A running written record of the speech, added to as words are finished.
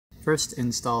First,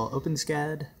 install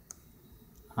openSCAD.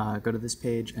 Go to this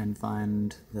page and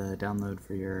find the download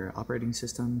for your operating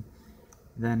system.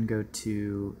 Then go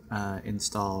to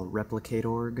install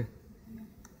replicatorg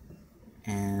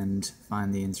and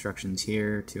find the instructions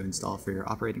here to install for your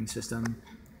operating system.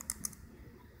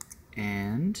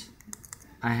 And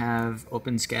I have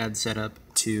openSCAD set up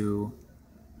to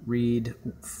read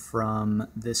from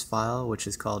this file, which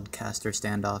is called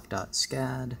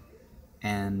casterstandoff.scad,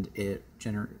 and it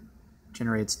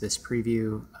generates this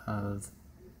preview of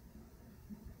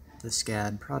the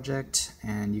SCAD project,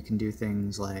 and you can do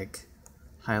things like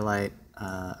highlight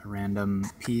a random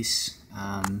piece.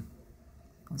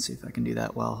 Let's see if I can do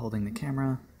that while holding the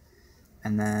camera.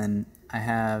 And then I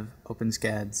have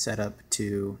openSCAD set up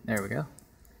to, there we go,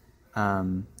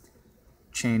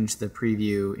 change the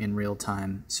preview in real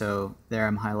time. So there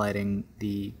I'm highlighting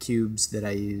the cubes that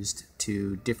I used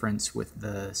to difference with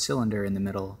the cylinder in the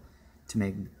middle to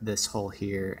make this hole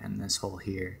here and this hole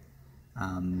here.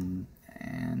 And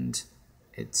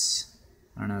it's,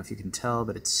 I don't know if you can tell,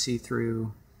 but it's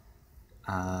see-through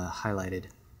highlighted.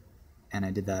 And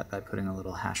I did that by putting a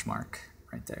little hash mark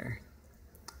right there.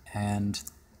 And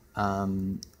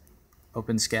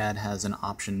openSCAD has an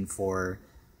option for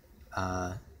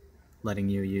letting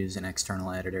you use an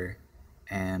external editor.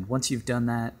 And once you've done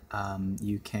that,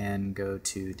 you can go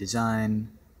to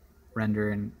Design, Render,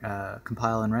 and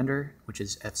Compile and Render, which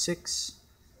is F6,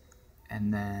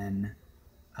 and then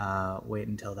wait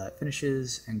until that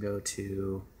finishes and go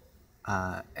to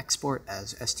Export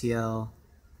as STL,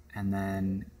 and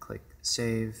then click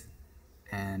Save.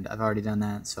 And I've already done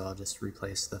that, so I'll just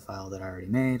replace the file that I already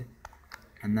made.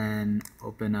 And then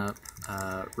open up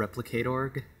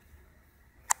replicatorg.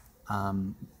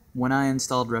 When I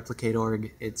installed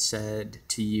replicatorg, it said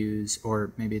to use,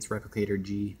 or maybe it's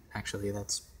replicatorg, actually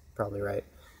that's probably right,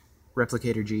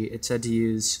 replicatorg, it said to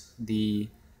use the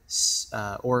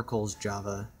Oracle's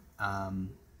Java,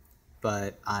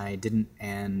 but I didn't,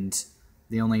 and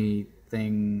the only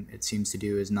thing it seems to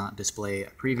do is not display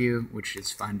a preview, which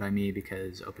is fine by me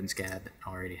because openSCAD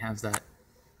already has that.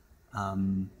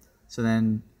 So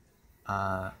then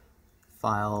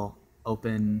file,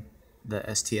 open the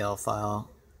STL file.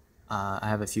 I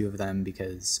have a few of them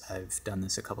because I've done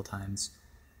this a couple times.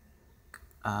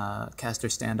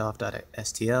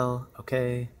 casterstandoff.stl,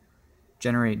 okay.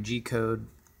 Generate gcode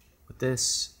with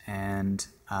this, and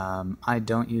I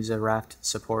don't use a raft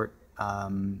support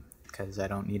because I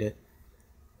don't need it.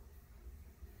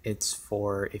 It's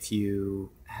for if you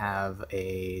have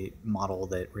a model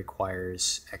that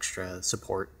requires extra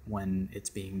support when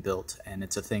it's being built, and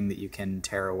it's a thing that you can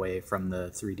tear away from the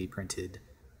 3D printed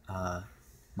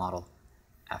model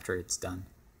after it's done.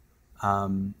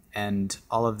 And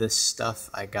all of this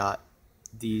stuff I got,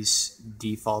 these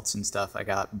defaults and stuff I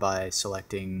got by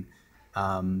selecting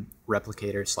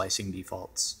replicator slicing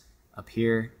defaults up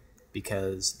here,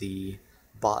 because the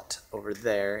bot over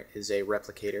there is a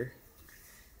replicator,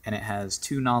 and it has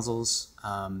two nozzles.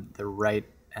 The right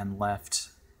and left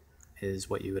is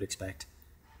what you would expect.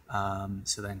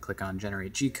 So then click on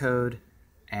Generate G-Code,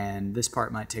 and this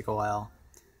part might take a while.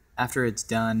 After it's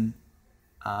done,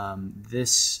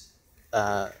 this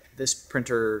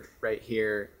printer right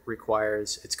here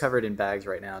requires, it's covered in bags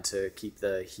right now to keep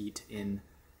the heat in,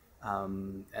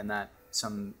 and that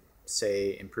some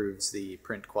say improves the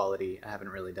print quality. I haven't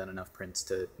really done enough prints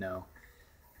to know.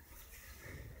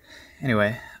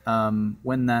 Anyway,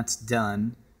 when that's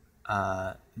done,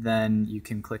 then you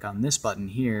can click on this button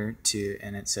here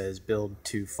and it says build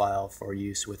to file for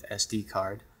use with SD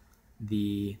card.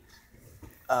 The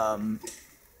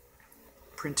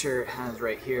printer has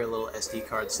right here a little SD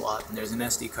card slot, and there's an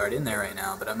SD card in there right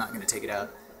now, but I'm not going to take it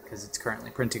out because it's currently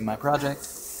printing my project.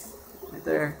 Right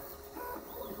there.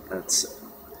 That's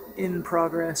in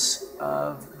progress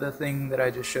of the thing that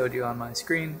I just showed you on my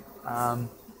screen.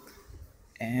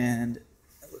 And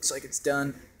it looks like it's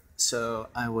done, so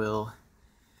I will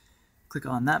click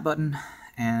on that button,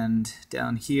 and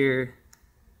down here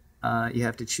you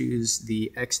have to choose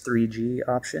the X3G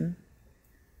option.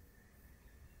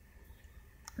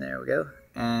 There we go,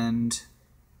 and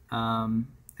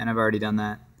I've already done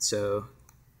that, so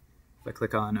if I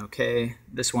click on OK,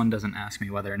 this one doesn't ask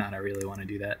me whether or not I really want to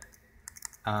do that.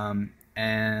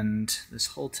 And this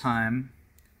whole time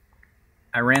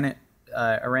I ran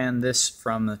this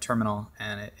from the terminal,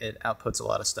 and it outputs a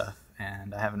lot of stuff,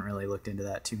 and I haven't really looked into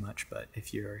that too much, but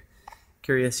if you're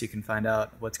curious, you can find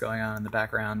out what's going on in the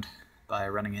background by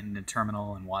running it in a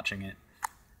terminal and watching it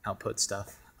output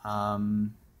stuff. I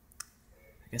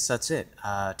guess that's it.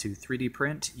 To 3D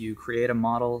print, you create a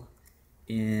model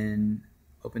in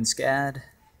openSCAD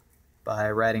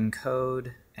by writing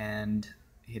code and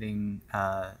hitting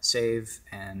save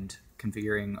and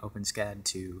configuring openSCAD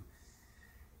to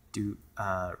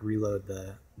reload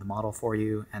the model for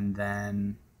you, and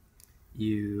then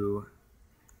you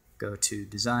go to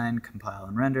design, compile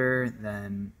and render,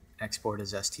 then export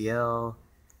as STL,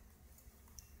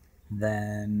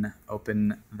 then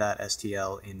open that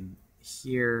STL in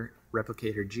here,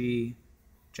 replicatorg,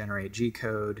 generate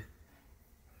gcode,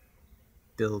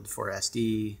 build for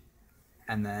SD,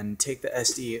 and then take the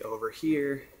SD over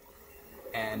here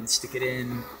and stick it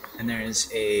in, and there's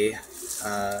a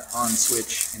on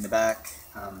switch in the back,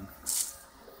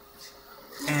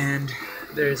 and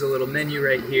there's a little menu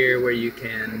right here where you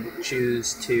can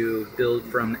choose to build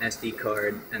from SD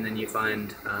card, and then you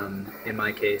find, in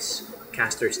my case,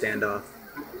 caster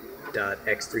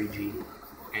standoff.x3g,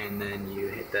 and then you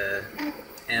hit the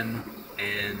M,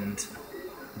 and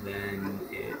then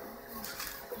it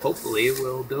hopefully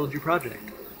will build your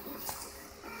project.